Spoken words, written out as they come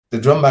The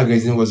Drum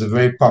magazine was a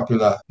very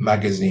popular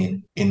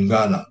magazine in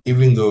Ghana,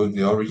 even though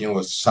the origin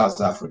was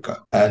South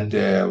Africa. And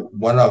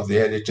one of the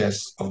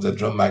editors of the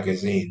Drum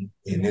magazine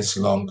in its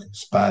long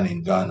span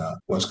in Ghana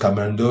was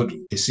Cameron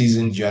Dodu, a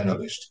seasoned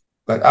journalist.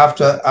 But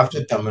after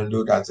Cameron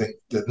Dodu, I think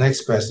the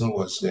next person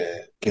was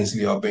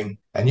Kingsley Obing,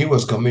 and he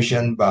was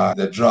commissioned by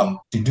the Drum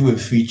to do a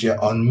feature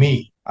on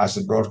me as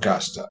a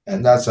broadcaster.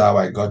 And that's how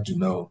I got to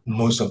know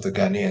most of the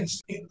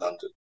Ghanaians in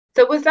London.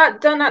 So was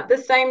that done at the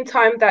same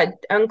time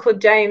that Uncle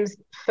James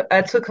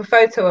took a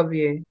photo of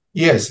you?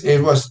 Yes,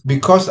 it was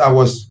because I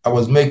was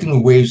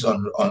making waves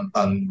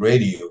on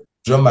radio.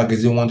 Drum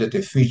magazine wanted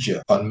a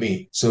feature on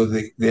me, so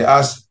they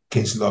asked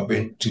Kingsley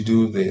Obing to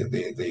do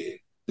the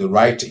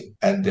writing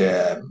and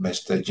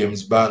Mr.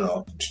 James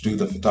Barnor to do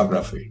the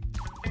photography.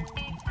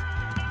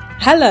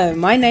 Hello,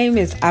 my name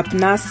is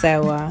Abna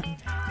Sewa,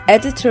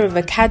 editor of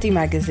Academy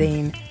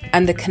magazine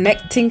and the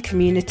Connecting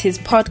Communities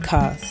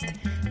podcast.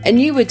 And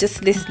you were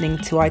just listening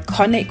to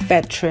iconic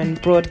veteran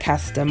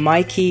broadcaster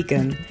Mike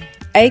Eghan,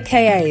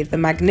 aka the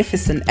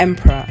Magnificent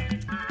Emperor.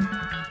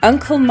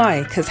 Uncle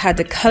Mike has had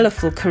a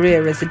colourful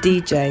career as a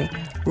DJ,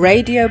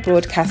 radio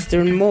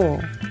broadcaster and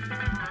more.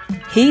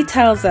 He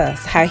tells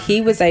us how he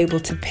was able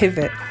to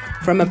pivot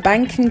from a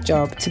banking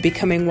job to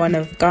becoming one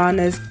of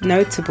Ghana's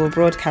notable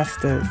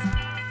broadcasters.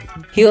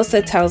 He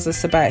also tells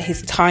us about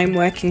his time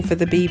working for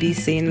the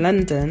BBC in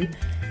London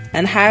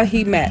and how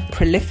he met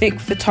prolific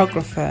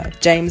photographer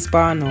James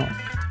Barnor.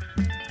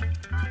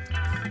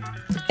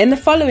 In the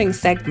following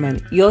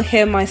segment, you'll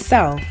hear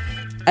myself,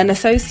 an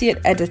associate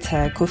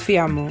editor, Kofi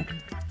Amo,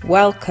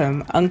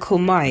 welcome Uncle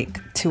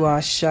Mike to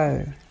our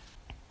show.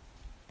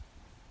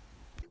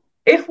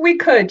 If we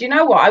could, you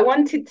know what, I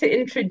wanted to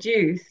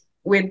introduce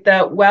with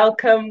the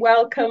welcome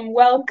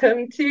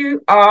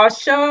to our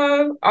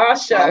show.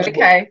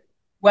 Okay.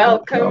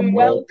 Welcome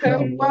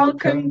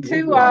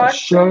to our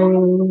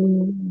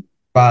show.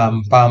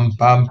 Pam, pam,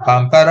 pam,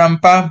 pam,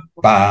 param, pam,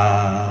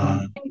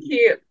 pam. Thank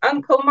you,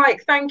 Uncle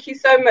Mike. Thank you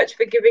so much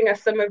for giving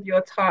us some of your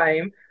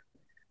time.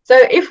 So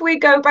if we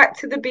go back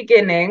to the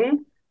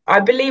beginning, I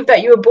believe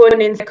that you were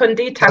born in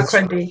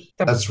Takoradi.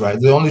 That's right.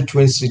 The only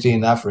twin city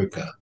in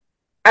Africa.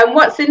 And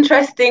what's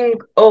interesting,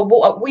 or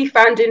what we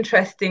found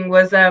interesting,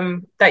 was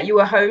that you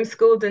were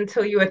homeschooled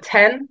until you were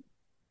 10.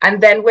 And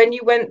then when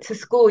you went to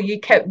school, you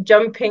kept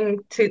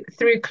jumping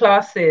through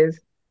classes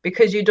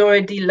because you'd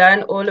already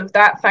learned all of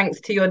that thanks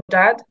to your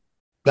dad.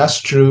 That's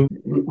true.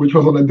 Which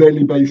was on a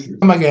daily basis.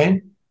 Come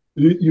again?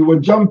 You were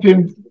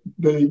jumping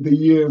the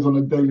years on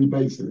a daily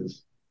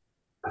basis.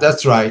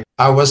 That's right.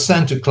 I was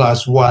sent to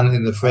class 1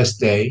 in the first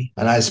day,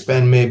 and I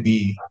spent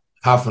maybe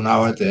half an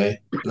hour there.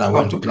 Then I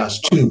went to class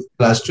 2.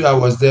 Class 2, I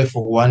was there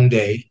for 1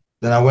 day.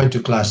 Then I went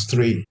to class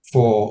 3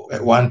 for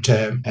 1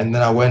 term, and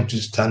then I went to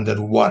standard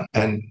 1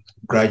 and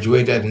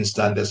graduated in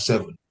standard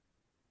 7.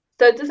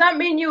 So does that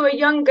mean you were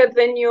younger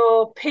than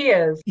your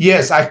peers?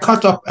 Yes, I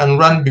caught up and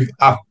ran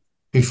up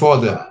before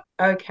them.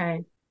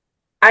 Okay.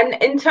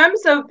 And in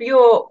terms of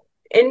your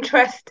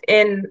interest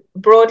in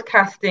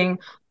broadcasting,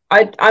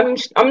 I'm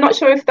not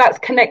sure if that's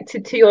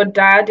connected to your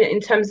dad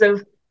in terms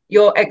of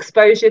your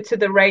exposure to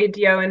the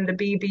radio and the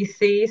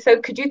BBC. So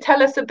could you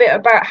tell us a bit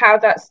about how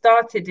that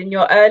started in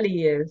your early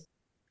years?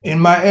 In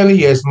my early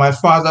years, my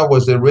father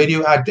was a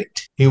radio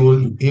addict. He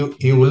would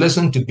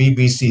listen to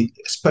BBC,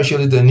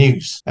 especially the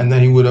news, and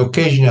then he would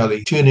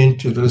occasionally tune in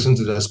to listen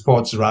to the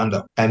sports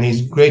roundup. And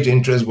his great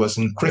interest was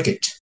in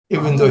cricket,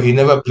 even though he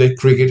never played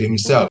cricket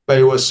himself. But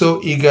he was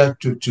so eager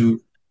to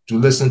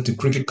listen to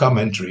cricket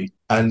commentary,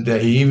 and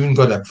he even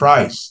got a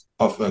prize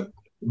of a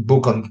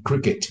book on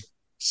cricket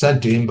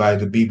sent to him by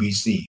the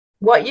BBC.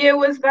 What year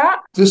was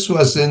that? This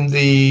was in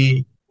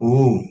the...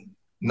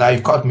 now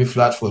you caught me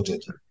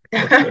flat-footed.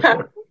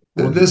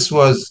 This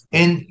was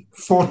in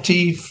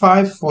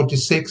 45,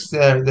 46,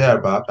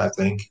 thereabout, I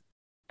think.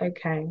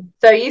 Okay.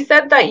 So you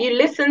said that you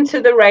listened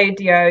to the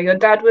radio. Your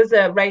dad was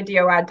a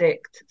radio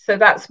addict. So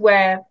that's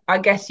where I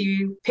guess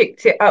you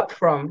picked it up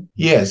from.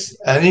 Yes.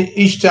 And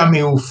each time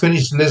he would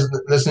finish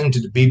listening to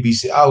the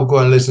BBC, I'll go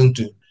and listen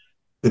to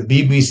the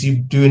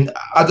BBC doing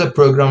other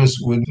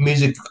programs with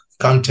music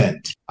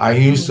content. I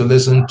used to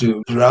listen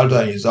to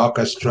Geraldo and his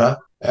orchestra.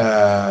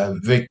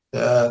 Vic,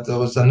 there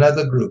was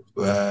another group.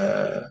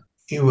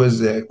 It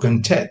was a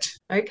quintet.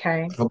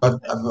 Okay.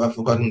 I've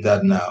forgotten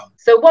that now.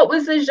 So what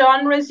was the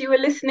genres you were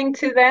listening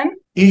to then?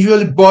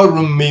 Usually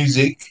ballroom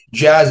music,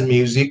 jazz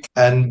music,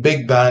 and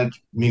big band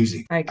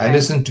music. Okay. I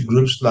listened to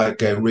groups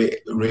like Ray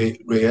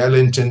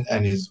Ellington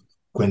and his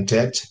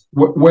quintet.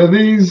 Were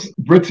these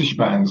British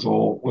bands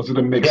or was it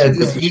a mix of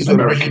British these were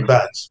British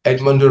bands.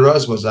 Edmond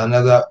Ross was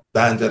another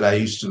band that I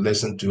used to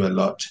listen to a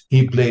lot.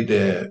 He played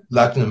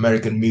Latin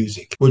American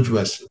music, which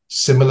was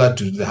similar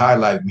to the high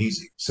life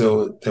music.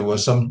 So there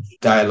was some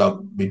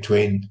dialogue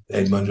between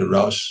Edmond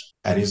Ross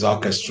and his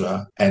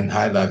orchestra and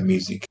high life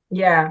music.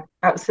 Yeah,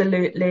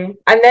 absolutely.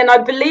 And then I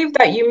believe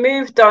that you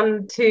moved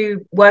on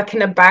to work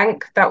in a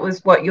bank. That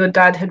was what your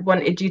dad had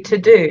wanted you to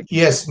do.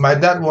 Yes, my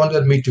dad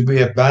wanted me to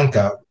be a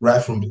banker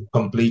right from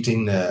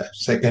completing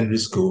secondary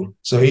school.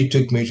 So he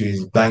took me to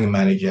his bank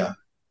manager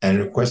and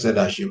requested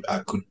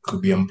I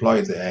could be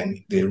employed there, and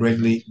they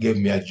readily gave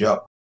me a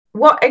job.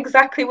 What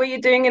exactly were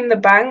you doing in the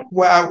bank?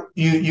 Well,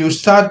 you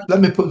start,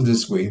 let me put it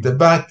this way. The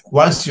bank,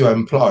 once you're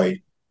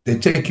employed, they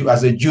take you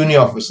as a junior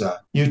officer.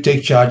 You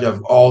take charge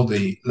of all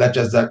the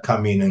letters that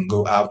come in and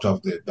go out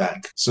of the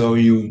bank. So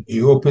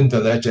you open the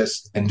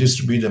letters and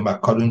distribute them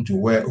according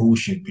to who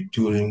should be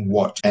doing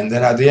what. And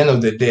then at the end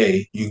of the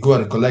day, you go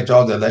and collect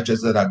all the letters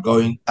that are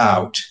going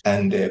out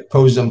and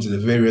post them to the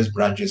various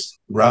branches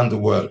around the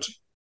world.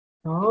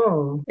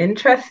 Oh,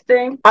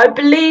 interesting. I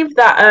believe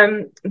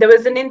that there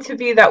was an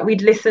interview that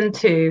we'd listened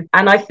to,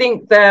 and I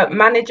think the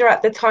manager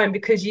at the time,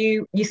 because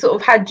you sort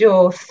of had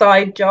your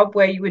side job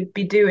where you would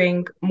be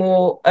doing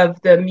more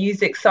of the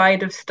music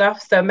side of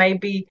stuff. So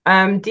maybe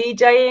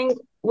DJing,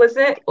 was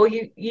it? Or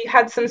you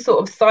had some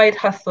sort of side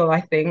hustle, I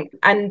think.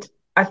 And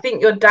I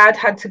think your dad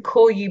had to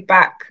call you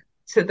back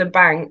to the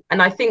bank,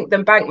 and I think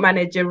the bank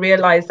manager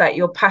realized that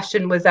your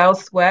passion was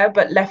elsewhere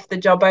but left the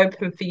job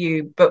open for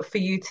you, but for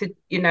you to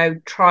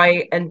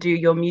try and do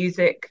your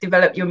music,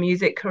 develop your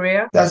music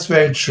career. That's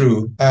very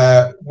true.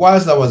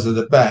 Whilst I was at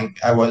the bank,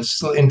 I was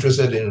still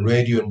interested in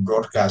radio and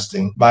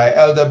broadcasting. My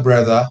elder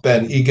brother,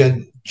 Ben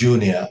Eghan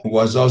Jr.,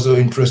 was also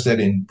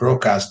interested in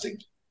broadcasting.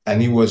 And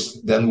he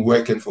was then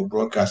working for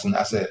broadcasting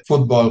as a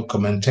football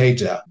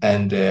commentator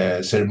and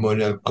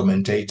ceremonial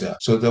commentator.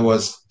 So there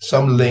was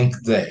some link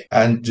there.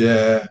 And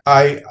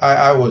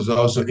I was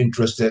also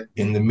interested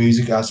in the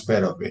music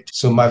aspect of it.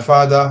 So my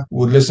father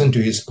would listen to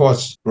his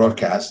sports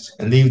broadcast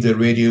and leave the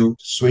radio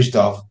switched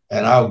off,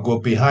 and I would go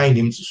behind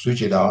him to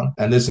switch it on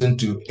and listen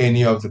to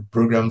any of the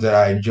programs that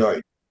I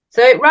enjoyed.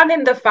 So it ran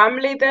in the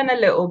family then a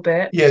little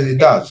bit? Yes, it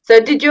does.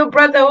 So did your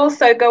brother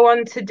also go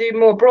on to do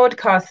more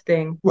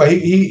broadcasting? Well,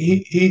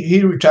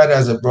 he retired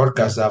as a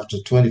broadcaster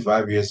after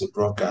 25 years of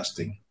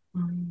broadcasting.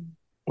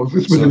 Was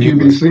this with the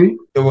GBC?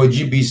 It was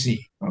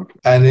GBC. Okay.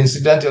 And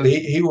incidentally,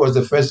 he was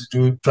the first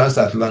to do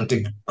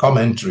transatlantic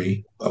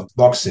commentary of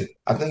boxing.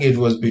 I think it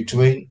was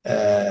between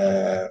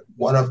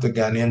one of the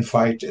Ghanaian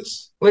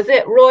fighters. Was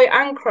it Roy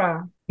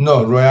Ankara?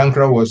 No, Roy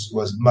Ankara was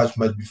much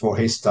before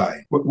his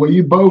time. Were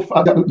you both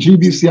at the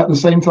GBC at the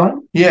same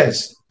time?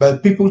 Yes,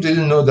 but people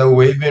didn't know that we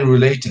were even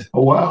related.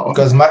 Oh, wow.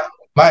 Because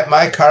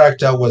my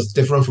character was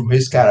different from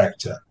his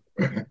character.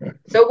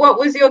 So what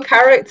was your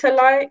character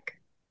like?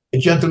 A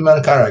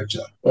gentleman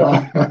character.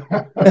 A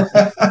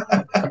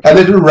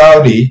little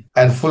rowdy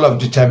and full of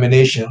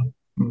determination,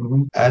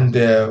 and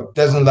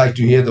doesn't like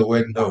to hear the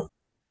word no.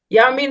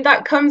 Yeah, I mean,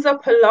 that comes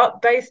up a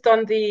lot based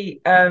on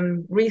the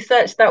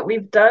research that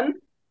we've done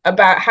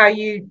about how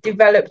you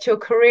developed your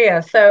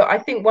career. So I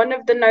think one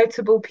of the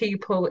notable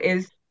people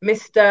is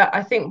Mr.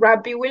 I think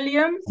Robbie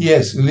Williams.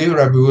 Yes,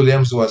 Robbie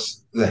Williams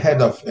was the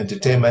head of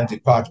entertainment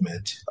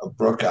department of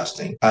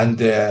broadcasting, and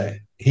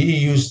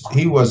he was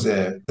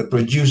the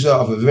producer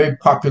of a very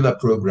popular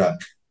program,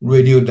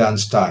 Radio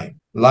Dance Time,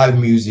 live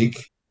music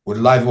with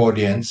live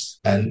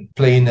audience and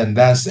playing and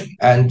dancing.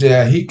 And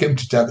he came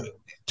to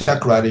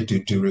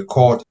Takoradi to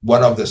record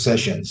one of the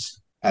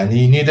sessions, and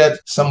he needed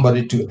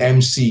somebody to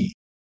MC.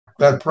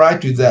 But prior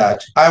to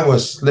that, I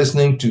was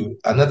listening to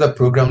another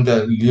program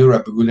that Leo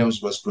Robbie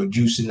Williams was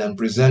producing and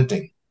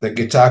presenting, the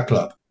Guitar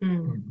Club.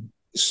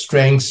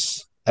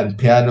 Strings and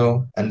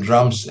piano and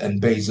drums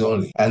and bass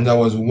only. And there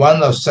was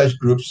one of such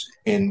groups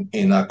in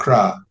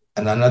Accra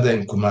and another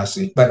in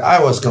Kumasi. But I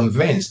was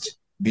convinced,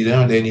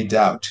 beyond any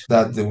doubt,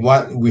 that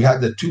we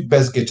had the two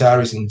best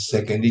guitarists in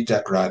Sekondi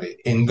Takoradi.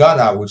 In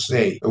Ghana, I would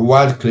say, a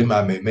wild claim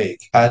I may make.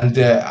 And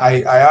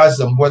I asked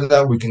them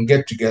whether we can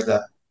get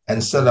together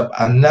and set up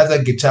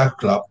another guitar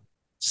club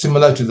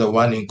similar to the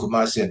one in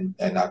Kumasi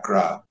and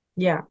Accra.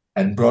 Yeah.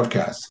 And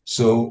broadcast.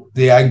 So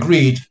they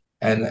agreed,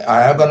 and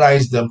I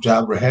organized them to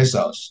have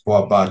rehearsals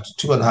for about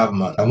 2.5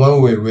 months. And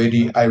when we were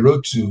ready, I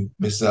wrote to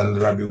Mr.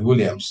 Robbie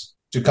Williams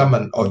to come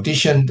and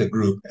audition the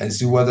group and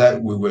see whether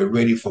we were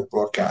ready for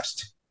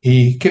broadcast.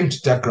 He came to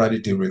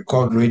Takoradi to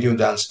record Radio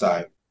Dance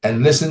Time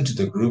and listened to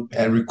the group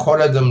and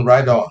recorded them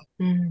right on.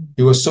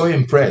 He was so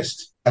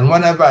impressed. And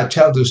whenever I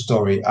tell the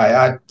story, I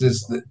add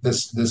this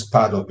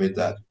part of it,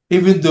 that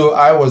even though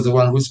I was the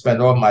one who spent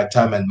all my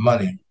time and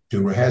money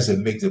to rehearse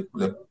and make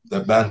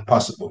the band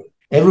possible,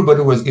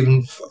 everybody was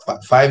given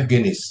 5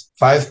 guineas,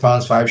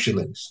 £5, 5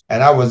 shillings,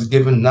 and I was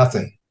given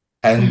nothing.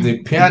 And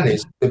the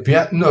guitarist,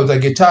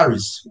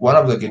 one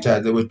of the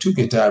guitarists, there were 2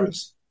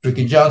 guitarists,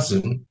 Ricky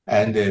Johnson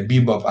and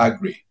Bebop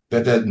Agri,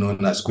 better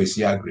known as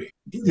Kwesi Agri.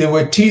 They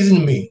were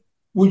teasing me,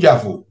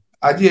 Ujafu,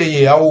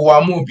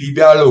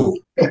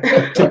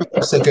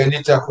 typical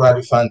Sekondi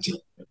Takoradi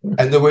Fanti.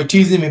 And they were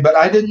teasing me, but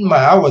I didn't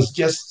mind. I was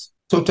just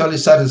totally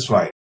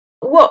satisfied.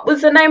 What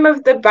was the name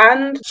of the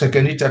band?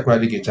 Sekondi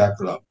Takoradi Guitar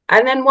Club.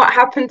 And then what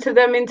happened to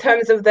them in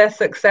terms of their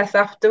success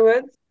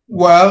afterwards?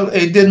 Well,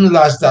 it didn't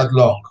last that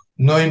long,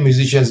 knowing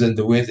musicians and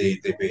the way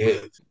they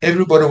behave.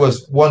 Everybody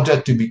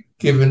wanted to be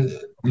given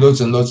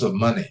loads and loads of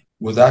money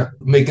without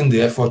making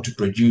the effort to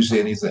produce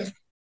anything.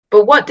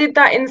 But what did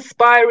that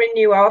inspire in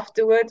you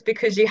afterwards?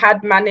 Because you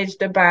had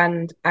managed a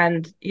band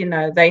and,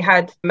 they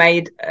had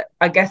made,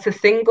 I guess, a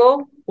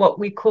single, what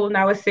we call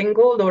now a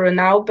single or an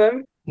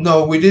album.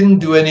 No, we didn't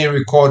do any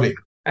recording.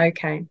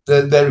 Okay.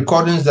 The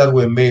recordings that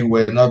were made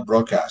were not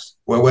broadcast,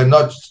 were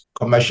not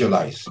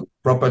commercialized,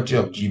 property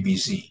of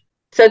GBC.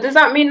 So does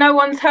that mean no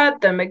one's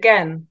heard them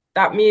again,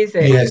 that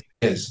music?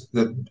 Yes.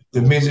 The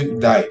music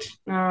died.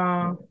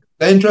 Oh.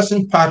 The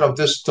interesting part of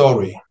this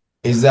story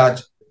is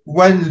that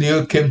when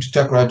Leo came to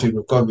Takrady to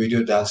record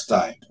Radio Dance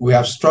Time, we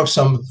have struck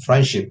some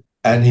friendship.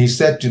 And he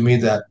said to me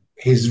that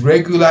his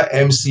regular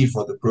MC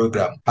for the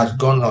program had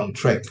gone on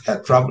trek,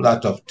 had traveled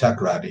out of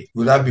Takrady.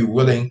 Would I be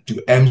willing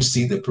to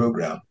MC the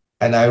program?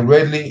 And I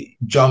readily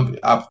jumped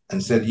up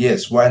and said,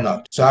 yes, why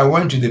not? So I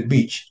went to the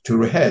beach to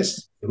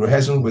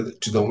rehearsing with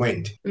To the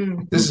Wind.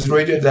 This is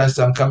Radio Dance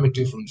Time coming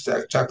to you from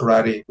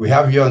Takrady. We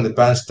have here on the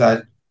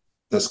bandstand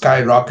the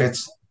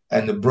Skyrockets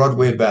and the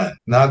Broadway band.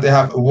 Now they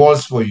have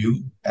awards for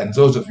you, and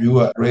those of you who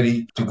are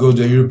ready to go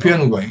the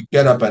European way,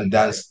 get up and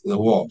dance the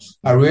waltz.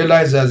 I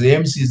realized that the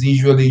MCs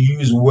usually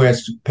use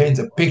words to paint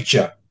a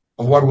picture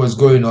of what was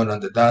going on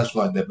the dance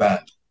floor in the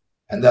band.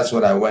 And that's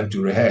what I went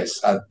to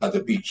rehearse at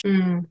the beach.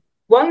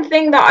 One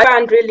thing that I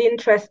found really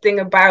interesting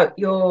about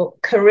your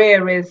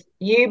career is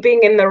you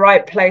being in the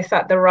right place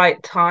at the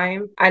right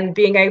time and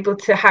being able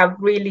to have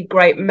really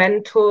great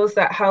mentors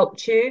that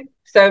helped you.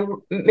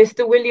 So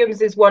Mr.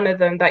 Williams is one of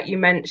them that you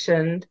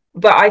mentioned.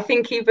 But I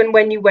think even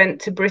when you went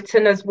to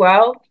Britain as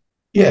well.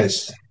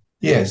 Yes.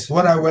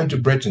 When I went to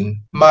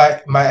Britain,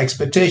 my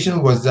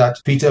expectation was that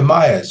Peter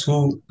Myers,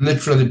 who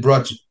literally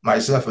brought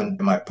myself and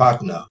my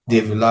partner,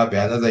 David Labe,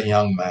 another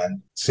young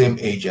man, same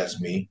age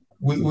as me,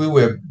 we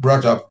were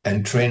brought up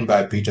and trained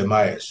by Peter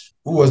Myers,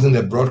 who wasn't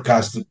a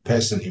broadcasting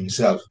person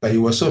himself, but he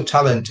was so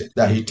talented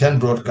that he turned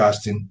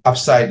broadcasting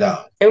upside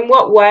down. In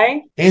what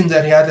way? In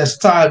that he had a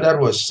style that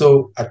was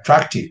so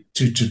attractive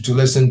to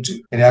listen to,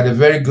 and he had a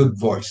very good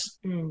voice,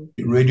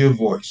 radio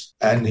voice,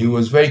 and he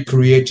was very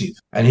creative,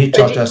 and he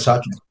taught us how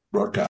to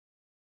broadcast.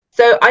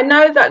 So I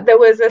know that there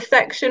was a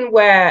section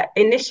where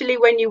initially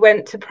when you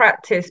went to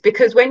practice,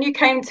 because when you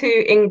came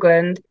to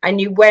England and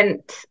you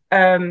went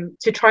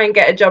to try and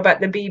get a job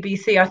at the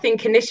BBC, I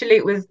think initially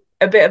it was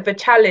a bit of a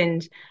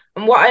challenge.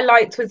 And what I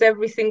liked was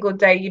every single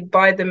day you'd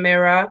buy the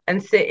mirror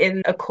and sit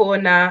in a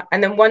corner.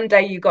 And then one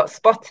day you got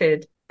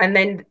spotted. And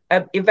then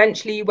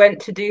eventually you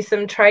went to do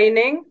some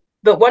training.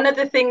 But one of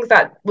the things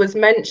that was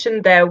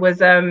mentioned there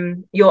was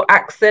your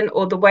accent,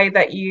 or the way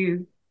that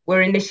you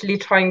were initially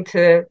trying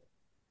to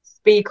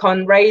speak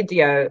on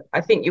radio.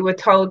 I think you were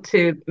told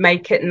to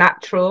make it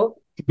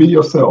natural. Be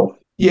yourself.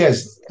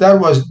 Yes, that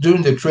was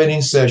during the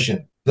training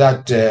session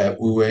that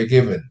we were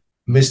given.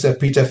 Mr.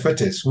 Peter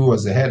Fettis, who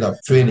was the head of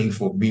training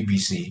for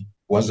BBC,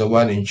 was the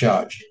one in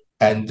charge.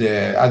 And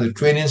at the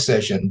training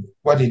session,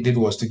 what he did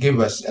was to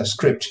give us a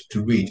script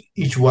to read.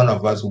 Each one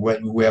of us, we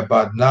were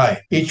about 9,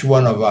 each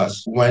one of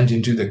us went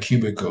into the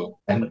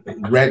cubicle and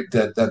read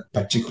that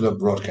particular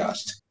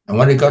broadcast. And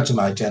when it got to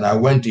my turn, I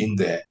went in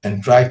there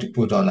and tried to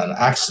put on an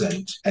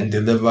accent and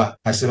deliver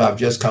as if I've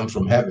just come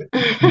from heaven.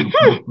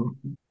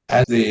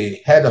 And the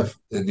head of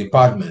the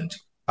department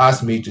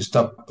asked me to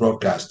stop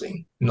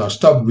broadcasting,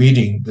 stop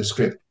reading the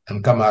script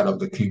and come out of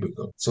the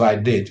cubicle. So I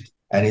did.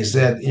 And he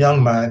said,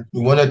 young man,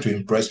 you wanted to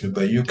impress me,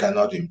 but you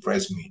cannot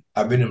impress me.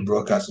 I've been in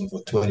broadcasting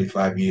for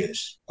 25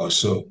 years or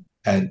so.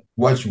 And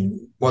what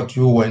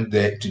you went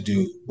there to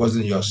do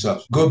wasn't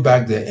yourself. Go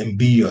back there and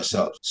be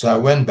yourself. So I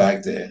went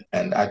back there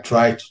and I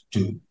tried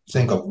to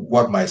think of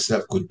what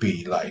myself could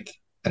be like.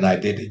 And I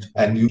did it.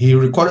 And he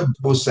recorded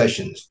both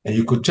sessions. And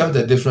you could tell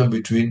the difference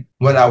between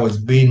when I was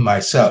being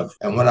myself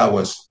and when I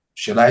was,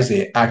 should I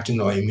say,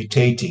 acting or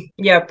imitating.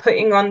 Yeah,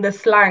 putting on the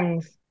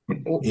slangs,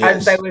 yes,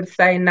 as they would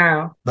say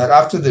now. But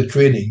after the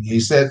training, he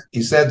said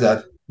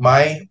that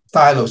my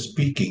style of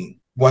speaking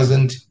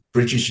wasn't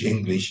British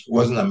English,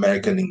 wasn't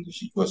American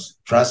English, it was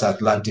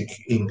transatlantic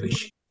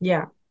English.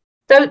 Yeah.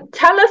 So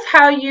tell us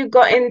how you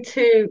got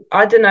into,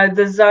 I don't know,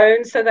 the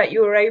zone so that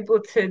you were able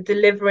to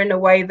deliver in a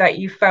way that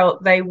you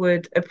felt they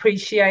would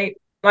appreciate.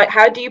 Like,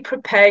 how do you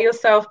prepare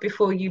yourself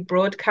before you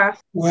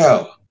broadcast?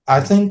 Well,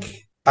 I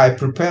think I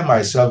prepare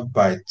myself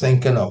by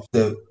thinking of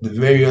the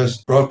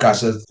various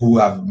broadcasters who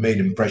have made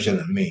impression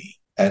on me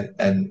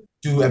and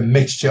do a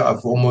mixture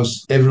of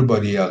almost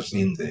everybody else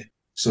in there.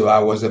 So I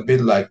was a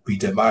bit like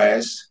Peter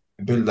Myers,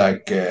 a bit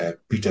like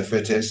Peter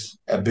Fettis,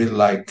 a bit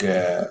like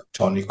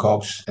Tony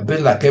Cox, a bit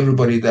like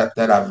everybody that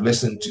I've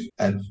listened to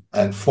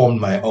and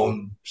formed my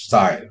own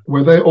style.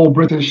 Were they all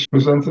British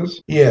presenters?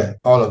 Yeah,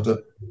 all of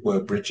them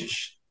were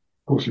British.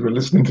 Of course, you were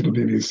listening to the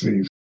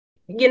BBC.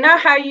 You know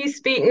how you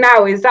speak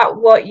now? Is that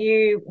what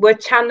you were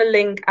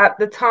channeling at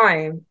the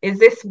time? Is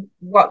this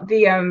what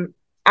the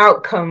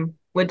outcome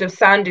would have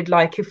sounded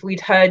like if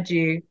we'd heard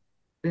you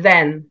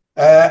then?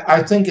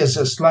 I think it's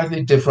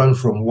slightly different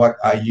from what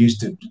I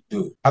used to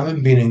do.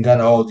 Having been in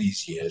Ghana all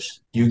these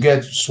years, you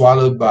get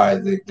swallowed by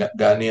the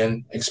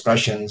Ghanaian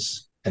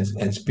expressions and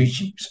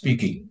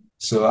speaking.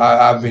 So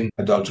I've been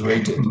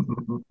adulterated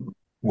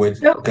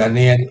with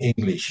Ghanaian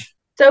English.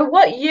 So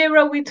what year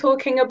are we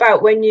talking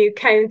about when you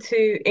came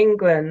to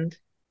England?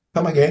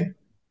 Come again?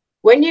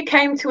 When you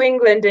came to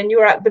England and you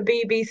were at the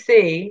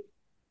BBC,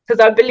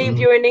 Because I believe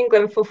you were in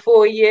England for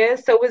 4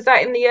 years. So was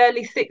that in the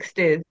early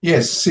 60s?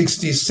 Yes,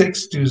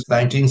 66 to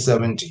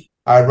 1970.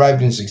 I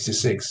arrived in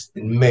 66,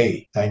 in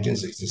May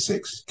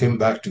 1966. Came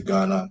back to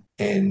Ghana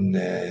in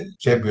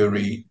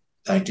February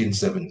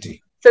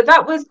 1970. So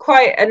that was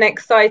quite an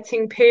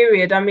exciting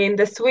period. I mean,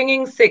 the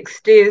swinging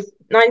 60s,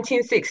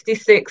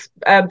 1966,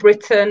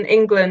 Britain,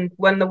 England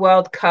won the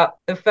World Cup,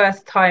 the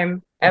first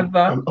time ever.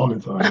 And only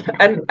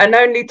time. and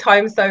only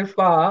time so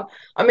far.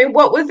 I mean,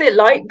 what was it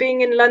like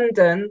being in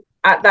London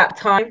at that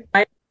time?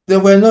 There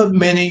were not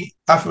many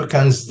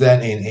Africans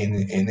then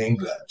in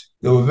England.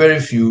 There were very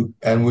few,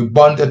 and we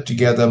bonded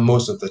together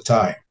most of the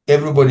time.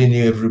 Everybody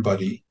knew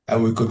everybody,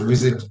 and we could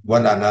visit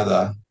one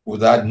another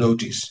without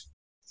notice.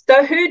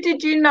 So who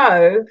did you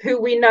know,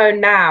 who we know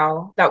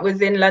now, that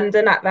was in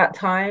London at that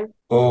time?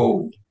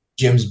 Oh,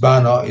 James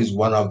Barnor is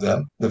one of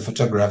them, the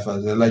photographer,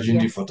 the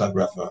legendary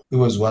photographer. He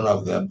was one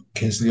of them.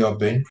 Kingsley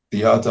Obin,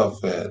 the author of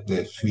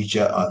the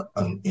feature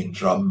in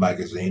Drum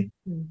magazine.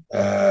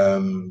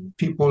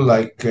 People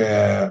like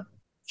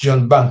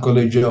John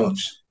Bankole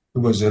Jones,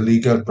 who was a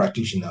legal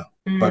practitioner,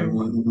 but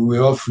we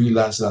were all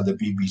freelancers at the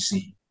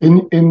BBC.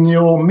 In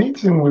your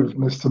meeting with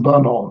Mr.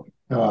 Barnor,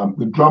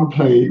 the drum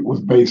play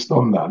was based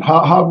on that.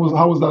 How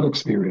was that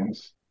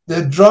experience?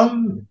 The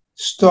drum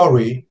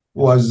story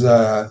was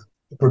a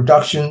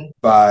production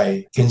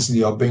by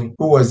Kingsley Obin,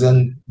 who was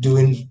then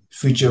doing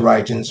feature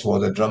writings for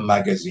the Drum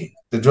magazine.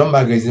 The Drum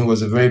magazine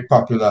was a very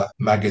popular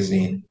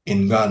magazine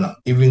in Ghana,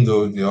 even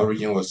though the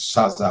origin was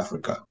South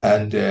Africa.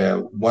 And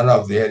one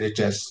of the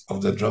editors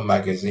of the Drum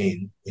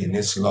magazine in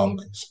its long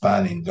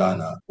span in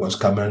Ghana was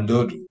Cameron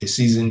Dodu, a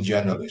seasoned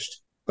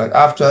journalist. But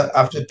after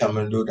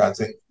Cameron Dodu, I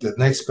think the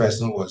next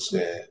person was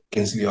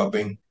Kingsley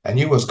Obin, and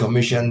he was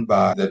commissioned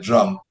by the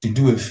Drum to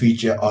do a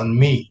feature on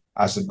me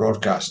as a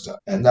broadcaster.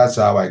 And that's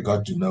how I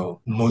got to know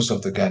most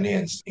of the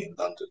Ghanaians in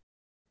London.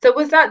 So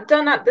was that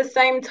done at the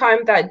same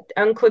time that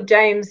Uncle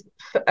James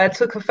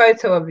took a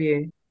photo of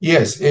you?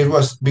 Yes, it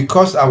was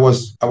because I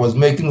was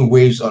making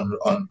waves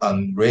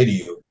on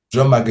radio.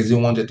 Drum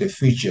magazine wanted a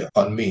feature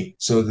on me,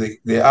 so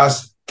they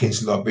asked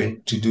Kingsley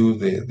Obin to do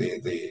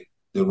the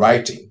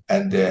writing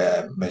and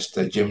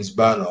Mr. James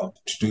Barnor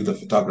to do the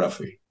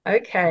photography.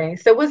 Okay,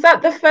 so was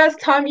that the first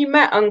time you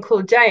met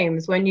Uncle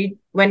James when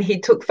he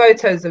took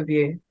photos of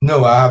you?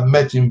 No, I have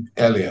met him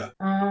earlier.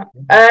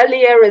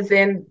 Earlier, as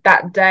in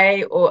that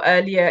day, or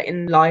earlier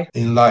in life?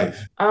 In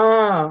life.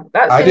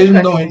 That's I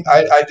didn't know him.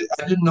 I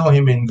didn't know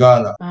him in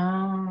Ghana.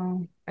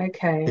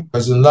 Okay. It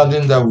was in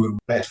London that we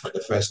met for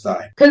the first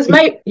time. Because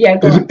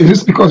is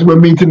this because we're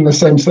meeting in the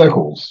same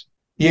circles?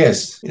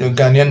 Yes,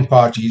 Ghanaian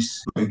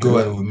parties, we go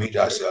and we meet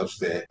ourselves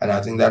there. And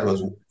I think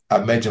I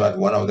met him at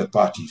one of the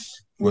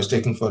parties. He was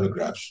taking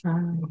photographs.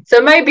 So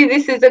maybe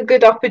this is a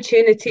good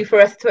opportunity for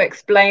us to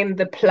explain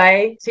the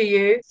play to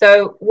you.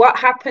 So what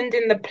happened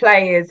in the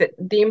play is that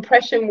the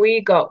impression we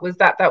got was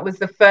that was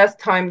the first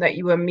time that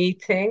you were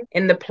meeting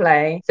in the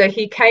play. So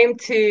he came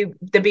to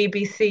the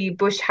BBC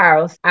Bush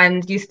House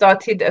and you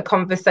started a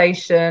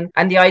conversation,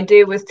 and the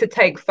idea was to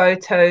take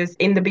photos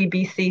in the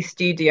BBC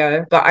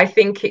studio, but I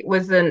think it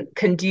wasn't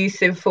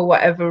conducive for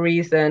whatever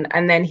reason,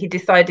 and then he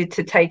decided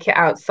to take it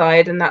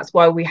outside, and that's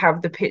why we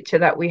have the picture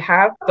that we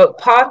have. But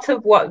part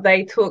of what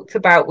they talked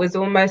about was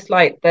almost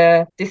like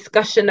the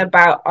discussion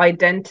about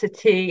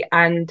identity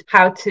and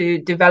how to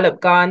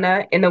develop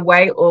Ghana in a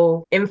way,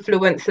 or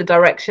influence the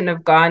direction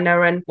of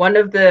Ghana. And one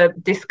of the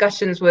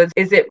discussions was,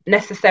 is it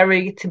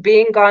necessary to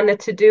be in Ghana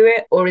to do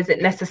it, or is it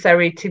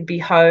necessary to be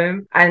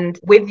home? And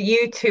with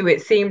you two,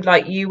 it seemed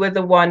like you were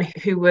the one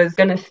who was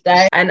going to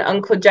stay and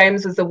Uncle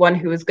James was the one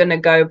who was going to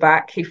go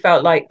back. He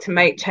felt like to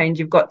make change,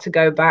 you've got to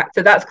go back.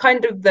 So that's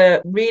kind of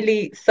the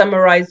really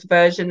summarized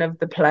version of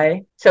the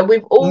play. So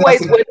we've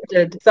always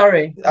wondered.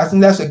 Sorry. I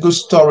think that's a good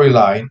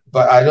storyline,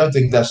 but I don't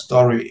think that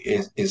story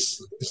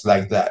is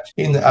like that.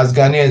 As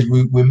Ghanaians,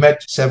 we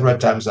met several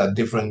times at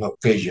different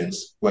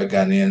occasions where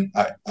Ghanaian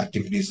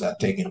activities are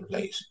taking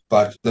place.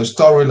 But the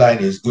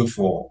storyline is good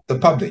for the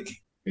public.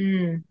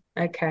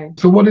 Okay.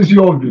 So what is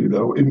your view,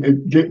 though,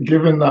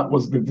 given that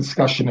was the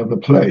discussion of the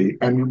play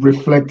and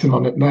reflecting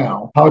on it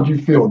now? How do you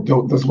feel?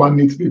 Does one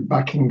need to be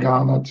back in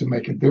Ghana to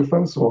make a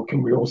difference, or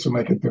can we also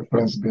make a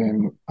difference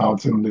being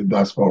out in the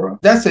diaspora?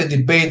 That's a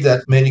debate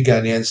that many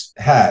Ghanaians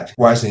had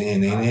whilst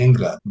in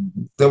England.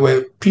 There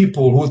were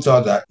people who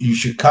thought that you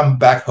should come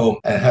back home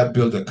and help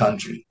build the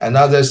country, and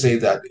others say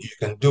that you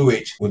can do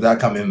it without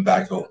coming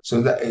back home.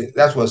 So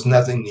that was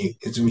nothing new.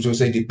 It was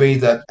a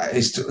debate that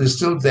is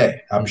still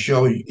there. I'm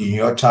sure in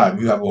your time,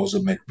 you have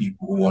also met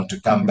people who want to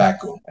come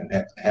back home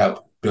and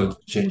help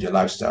change the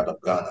lifestyle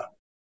of Ghana.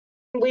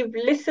 We've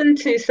listened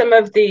to some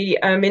of the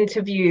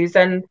interviews,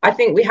 and I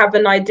think we have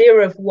an idea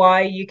of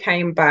why you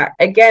came back.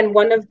 Again,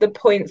 one of the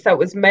points that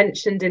was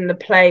mentioned in the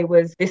play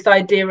was this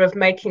idea of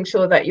making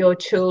sure that your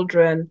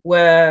children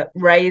were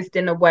raised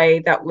in a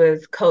way that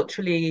was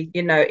culturally,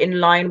 in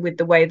line with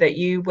the way that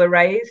you were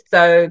raised.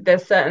 So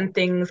there's certain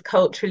things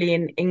culturally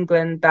in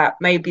England that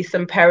maybe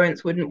some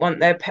parents wouldn't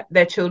want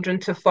their children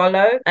to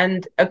follow.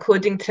 And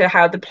according to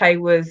how the play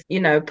was,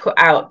 put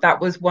out, that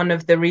was one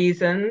of the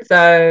reasons.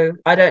 So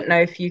I don't know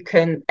if you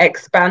can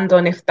expand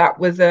on if that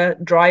was a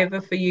driver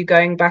for you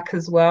going back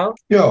as well.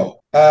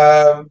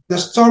 The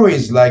story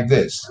is like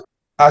this.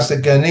 As a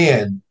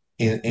Ghanaian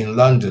in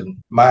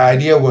London, my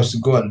idea was to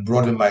go and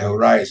broaden my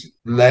horizon,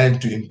 learn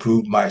to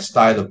improve my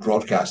style of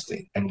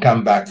broadcasting, and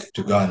come back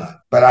to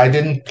Ghana. But I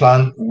didn't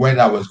plan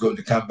when I was going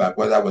to come back,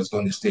 whether I was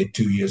going to stay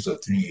 2 years or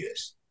 3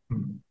 years.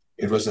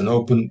 It was an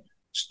open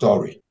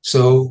story.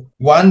 So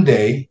one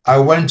day I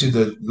went to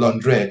the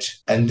laundrette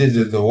and did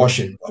the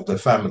washing of the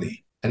family,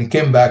 and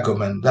came back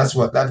home, and that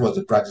was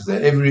the practice.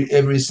 That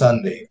every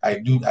Sunday I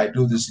do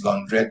this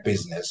laundrette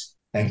business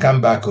and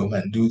come back home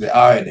and do the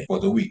ironing for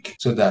the week,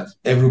 so that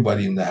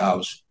everybody in the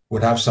house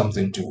would have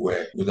something to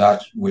wear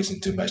without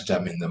wasting too much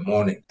time in the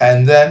morning.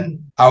 And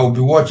then I would be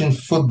watching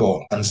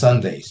football on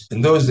Sundays.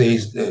 In those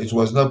days, it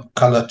was not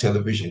color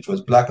television; it was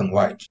black and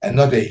white, and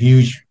not a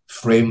huge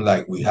frame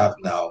like we have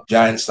now,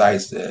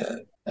 giant-sized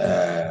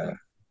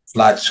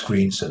flat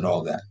screens and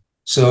all that.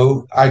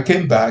 So I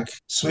came back,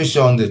 switched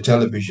on the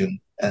television,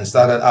 and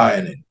started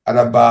ironing. And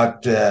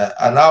about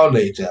an hour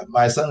later,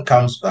 my son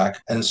comes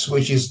back and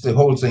switches the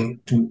whole thing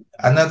to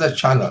another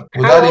channel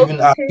without even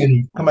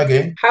asking. Come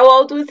again? How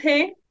old was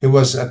he? He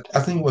was, I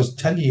think he was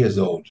 10 years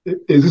old.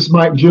 Is this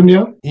Mike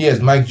Jr.? Yes,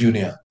 Mike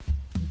Jr.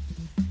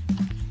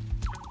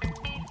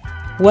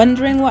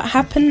 Wondering what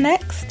happened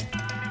next?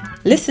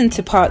 Listen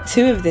to part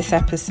 2 of this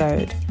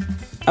episode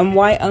and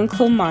why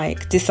Uncle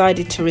Mike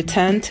decided to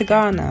return to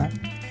Ghana,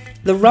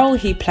 the role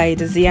he played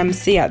as the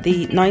MC at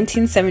the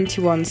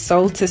 1971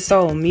 Soul to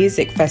Soul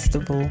Music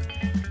Festival,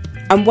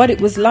 and what it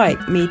was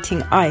like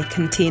meeting Ike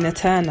and Tina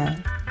Turner.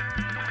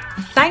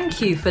 Thank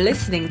you for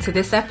listening to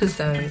this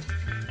episode.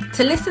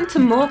 To listen to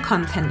more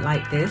content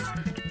like this,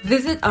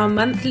 visit our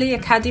monthly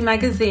Academy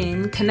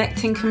Magazine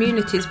Connecting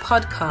Communities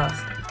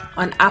podcast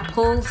on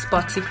Apple,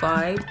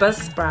 Spotify,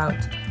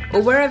 Buzzsprout,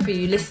 or wherever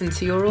you listen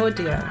to your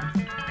audio.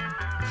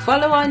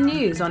 Follow our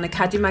news on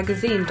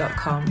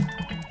academymagazine.com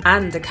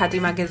and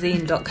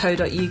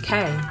academymagazine.co.uk,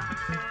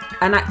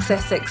 and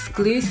access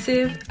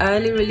exclusive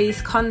early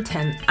release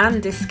content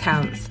and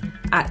discounts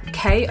at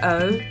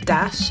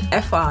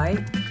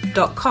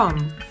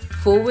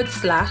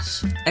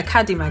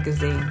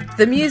ko-fi.com/Academymagazine.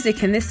 The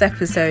music in this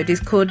episode is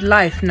called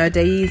Life No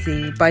Day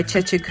Easy by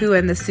Checheku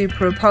and the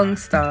Super Opong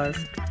Stars,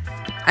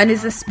 and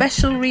is a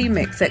special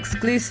remix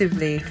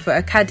exclusively for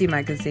Academy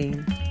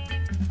Magazine.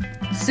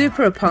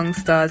 Super Opong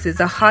Stars is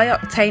a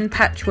high-octane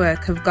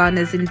patchwork of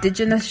Ghana's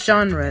indigenous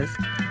genres,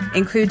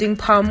 including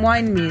palm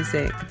wine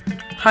music,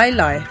 high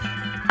life,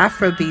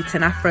 Afrobeat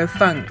and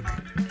Afro-funk.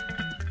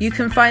 You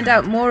can find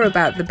out more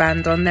about the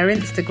band on their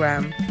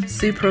Instagram,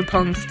 Super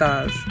Opong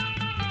Stars.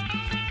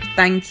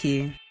 Thank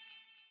you.